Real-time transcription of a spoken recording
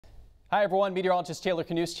Hi everyone, meteorologist Taylor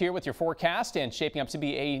Knust here with your forecast, and shaping up to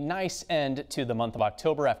be a nice end to the month of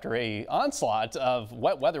October after a onslaught of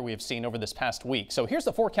wet weather we have seen over this past week. So here's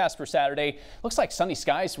the forecast for Saturday. Looks like sunny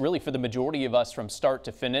skies really for the majority of us from start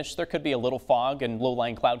to finish. There could be a little fog and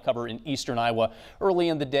low-lying cloud cover in eastern Iowa early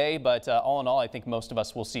in the day, but all in all, I think most of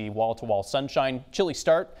us will see wall-to-wall sunshine. Chilly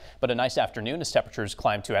start, but a nice afternoon as temperatures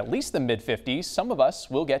climb to at least the mid-50s. Some of us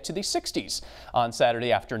will get to the 60s on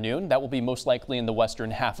Saturday afternoon. That will be most likely in the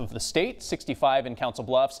western half of the state. 65 in Council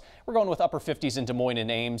Bluffs. We're going with upper 50s in Des Moines and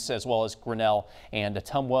Ames, as well as Grinnell and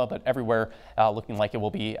Ottumwa, but everywhere looking like it will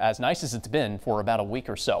be as nice as it's been for about a week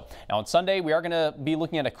or so. Now on Sunday, we are going to be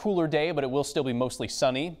looking at a cooler day, but it will still be mostly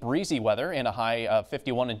sunny, breezy weather, and a high of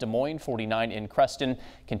 51 in Des Moines, 49 in Creston.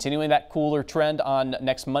 Continuing that cooler trend on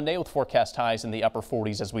next Monday with forecast highs in the upper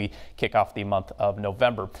 40s as we kick off the month of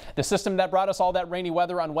November. The system that brought us all that rainy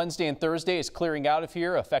weather on Wednesday and Thursday is clearing out of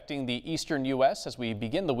here, affecting the eastern U.S. as we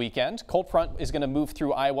begin the weekend. Cold front is going to move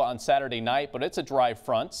through Iowa on Saturday night, but it's a dry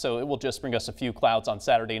front, so it will just bring us a few clouds on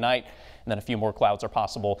Saturday night, and then a few more clouds are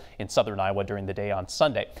possible in southern Iowa during the day on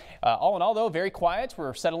Sunday. All in all, though, very quiet.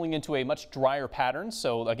 We're settling into a much drier pattern,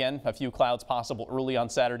 so again, a few clouds possible early on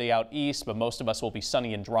Saturday out east, but most of us will be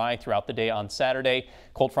sunny and dry throughout the day on Saturday.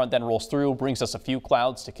 Cold front then rolls through, brings us a few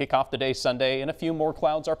clouds to kick off the day Sunday, and a few more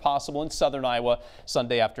clouds are possible in southern Iowa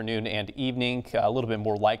Sunday afternoon and evening. A little bit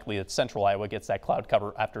more likely that central Iowa gets that cloud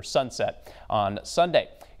cover after sunset on Sunday.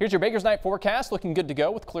 Here's your Baker's Night forecast, looking good to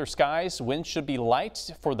go with clear skies. Winds should be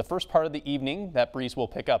light for the first part of the evening. That breeze will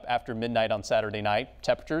pick up after midnight on Saturday night.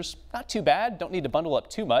 Temperatures not too bad, don't need to bundle up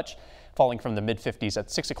too much, falling from the mid-50s at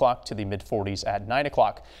 6 o'clock to the mid-40s at 9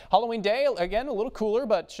 o'clock. Halloween day, again, a little cooler,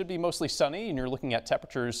 but should be mostly sunny, and you're looking at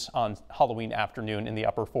temperatures on Halloween afternoon in the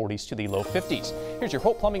upper 40s to the low 50s. Here's your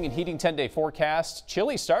Holt Plumbing and Heating 10-day forecast.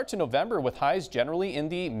 Chilly start to November with highs generally in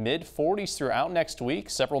the mid-40s throughout next week.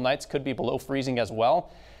 Several nights could be below freezing as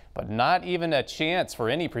well, but not even a chance for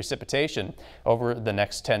any precipitation over the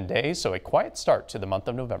next 10 days, so a quiet start to the month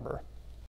of November.